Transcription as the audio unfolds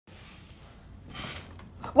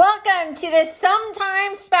Welcome to the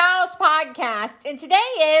Sometimes Spouse podcast, and today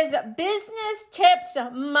is Business Tips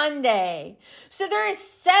Monday. So there are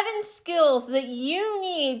 7 skills that you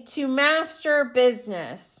need to master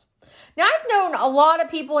business. Now, I've known a lot of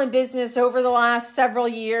people in business over the last several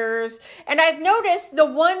years, and I've noticed the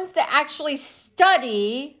ones that actually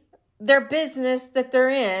study their business that they're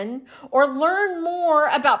in or learn more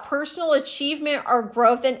about personal achievement or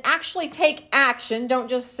growth and actually take action, don't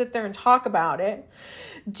just sit there and talk about it,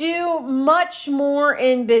 do much more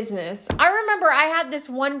in business. I remember I had this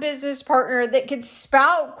one business partner that could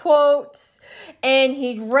spout quotes, and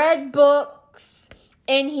he'd read books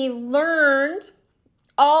and he learned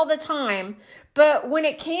all the time. But when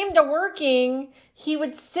it came to working, he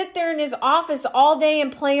would sit there in his office all day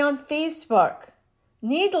and play on Facebook.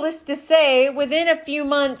 Needless to say, within a few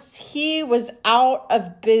months, he was out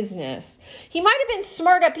of business. He might have been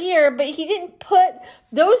smart up here, but he didn't put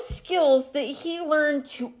those skills that he learned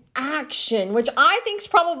to action, which I think is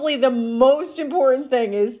probably the most important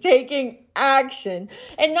thing, is taking action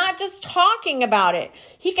and not just talking about it.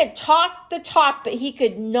 He could talk the talk, but he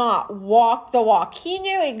could not walk the walk. He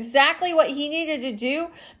knew exactly what he needed to do,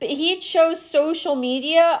 but he chose social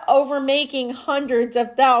media over making hundreds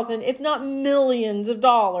of thousands, if not millions of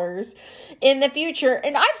dollars in the future.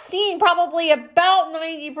 And I've seen probably about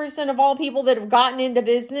 90% of all people that have gotten into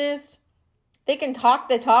business, they can talk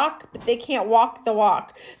the talk, but they can't walk the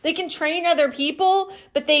walk. They can train other people,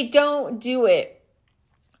 but they don't do it.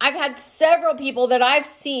 I've had several people that I've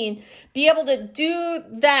seen be able to do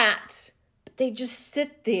that, but they just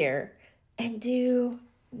sit there and do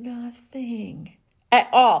nothing at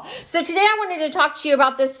all. So today I wanted to talk to you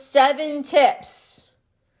about the 7 tips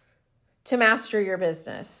to master your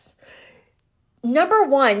business. Number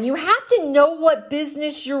 1, you have to know what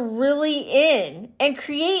business you're really in and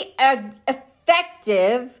create an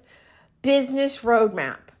effective business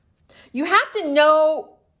roadmap. You have to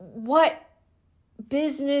know what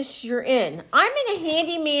business you're in. I'm in a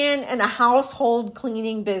handyman and a household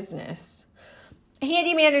cleaning business, a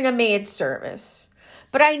handyman and a maid service.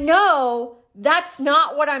 But I know that's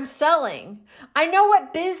not what I'm selling. I know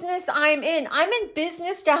what business I'm in. I'm in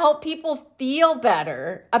business to help people feel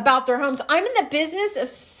better about their homes. I'm in the business of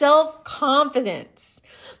self-confidence.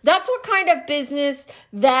 That's what kind of business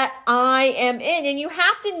that I am in. And you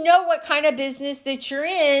have to know what kind of business that you're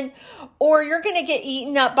in, or you're going to get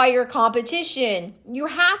eaten up by your competition. You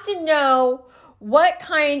have to know what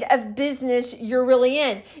kind of business you're really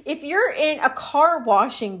in. If you're in a car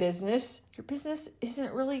washing business, your business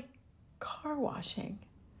isn't really car washing.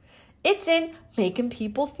 It's in making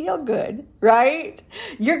people feel good, right?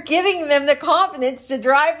 You're giving them the confidence to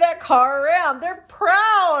drive that car around. They're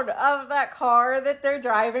proud of that car that they're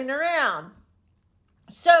driving around.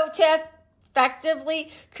 So to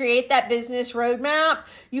effectively create that business roadmap,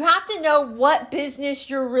 you have to know what business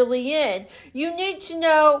you're really in. You need to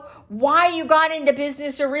know why you got into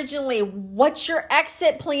business originally. What's your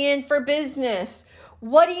exit plan for business?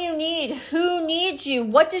 What do you need? Who needs you?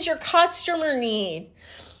 What does your customer need?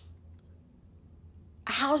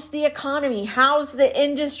 How's the economy? How's the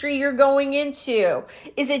industry you're going into?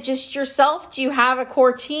 Is it just yourself? Do you have a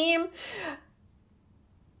core team?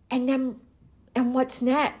 And what's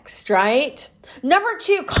next, right? Number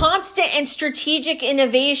 2, constant and strategic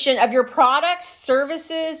innovation of your products,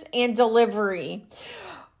 services, and delivery.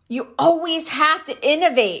 You always have to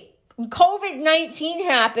innovate. When COVID-19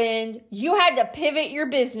 happened, you had to pivot your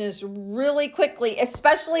business really quickly,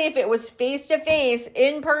 especially if it was face-to-face,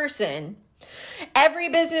 in person. Every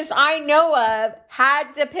business I know of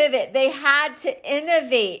had to pivot. They had to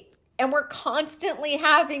innovate, and we're constantly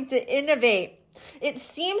having to innovate. It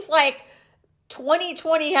seems like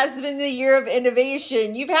 2020 has been the year of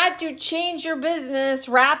innovation. You've had to change your business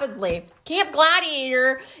rapidly. Camp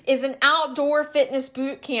Gladiator is an outdoor fitness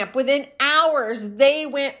boot camp. Within hours, they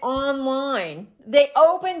went online. They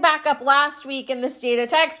opened back up last week in the state of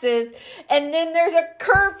Texas, and then there's a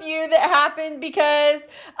curfew that happened because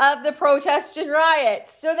of the protests and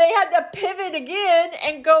riots. So they had to pivot again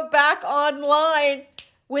and go back online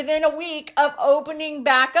within a week of opening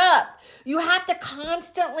back up. You have to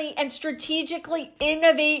constantly and strategically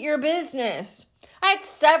innovate your business. I had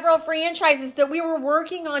several franchises that we were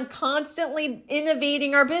working on constantly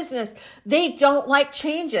innovating our business. They don't like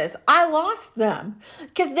changes. I lost them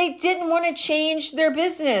because they didn't want to change their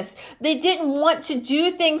business. They didn't want to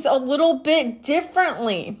do things a little bit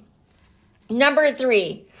differently. Number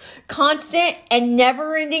 3, constant and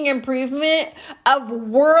never-ending improvement of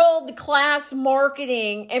world-class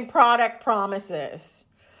marketing and product promises.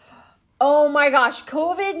 Oh my gosh,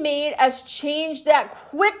 COVID made us change that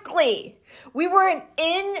quickly. We were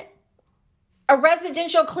in a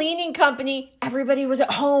residential cleaning company. Everybody was at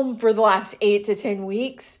home for the last 8 to 10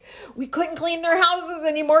 weeks. We couldn't clean their houses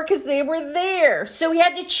anymore because they were there. So we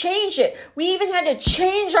had to change it. We even had to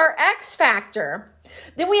change our X factor.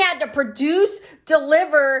 Then we had to produce,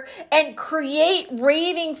 deliver, and create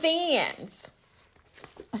raving fans.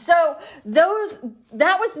 So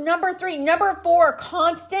that was number 3. Number 4,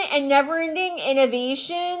 constant and never-ending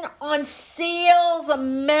innovation on sales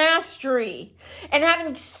mastery and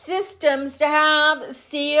having systems to have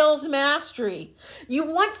sales mastery. You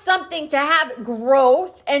want something to have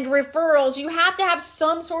growth and referrals, you have to have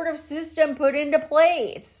some sort of system put into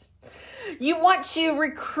place. You want to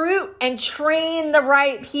recruit and train the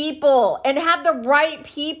right people and have the right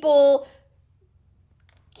people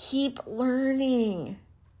keep learning.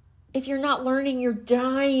 If you're not learning, you're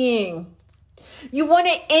dying. You want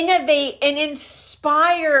to innovate and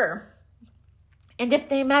inspire. And if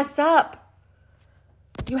they mess up,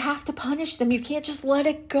 you have to punish them. You can't just let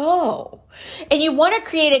it go. And you want to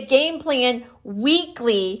create a game plan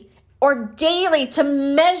weekly or daily to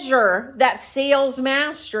measure that sales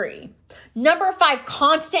mastery. Number 5,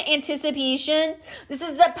 constant anticipation. This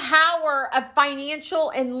is the power of financial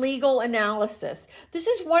and legal analysis. This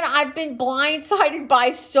is one I've been blindsided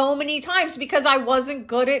by so many times because I wasn't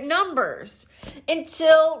good at numbers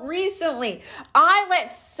until recently. I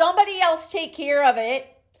let somebody else take care of it.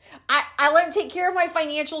 I let them take care of my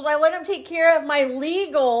financials. I let them take care of my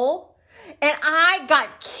legal, and I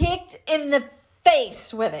got kicked in the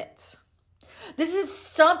face with it. This is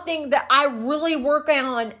something that I really work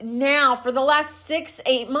on now for the last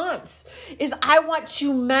 6-8 months is I want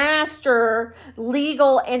to master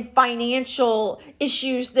legal and financial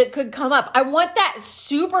issues that could come up. I want that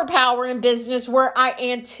superpower in business where I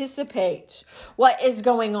anticipate what is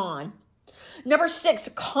going on. Number 6,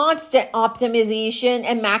 constant optimization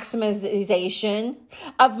and maximization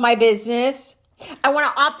of my business. I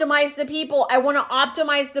want to optimize the people. I want to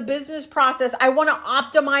optimize the business process. I want to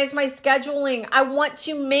optimize my scheduling. I want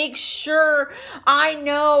to make sure I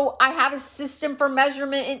know I have a system for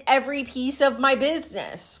measurement in every piece of my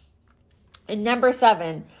business. And number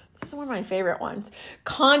 7, this is one of my favorite ones.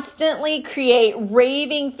 Constantly create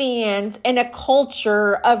raving fans and a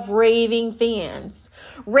culture of raving fans.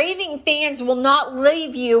 Raving fans will not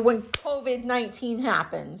leave you when COVID-19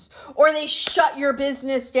 happens or they shut your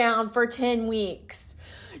business down for 10 weeks.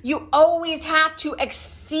 You always have to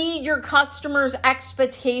exceed your customers'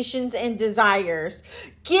 expectations and desires.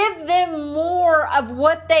 Give them more of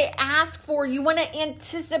what they ask for. You want to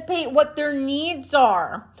anticipate what their needs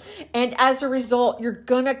are. And as a result, you're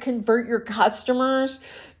going to convert your customers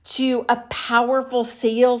to a powerful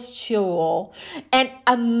sales tool and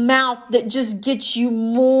a mouth that just gets you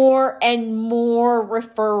more and more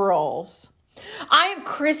referrals. I am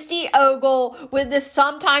Christy Ogle with the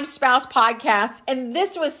Sometimes Spouse podcast, and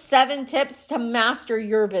this was 7 tips to master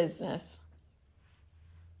your business.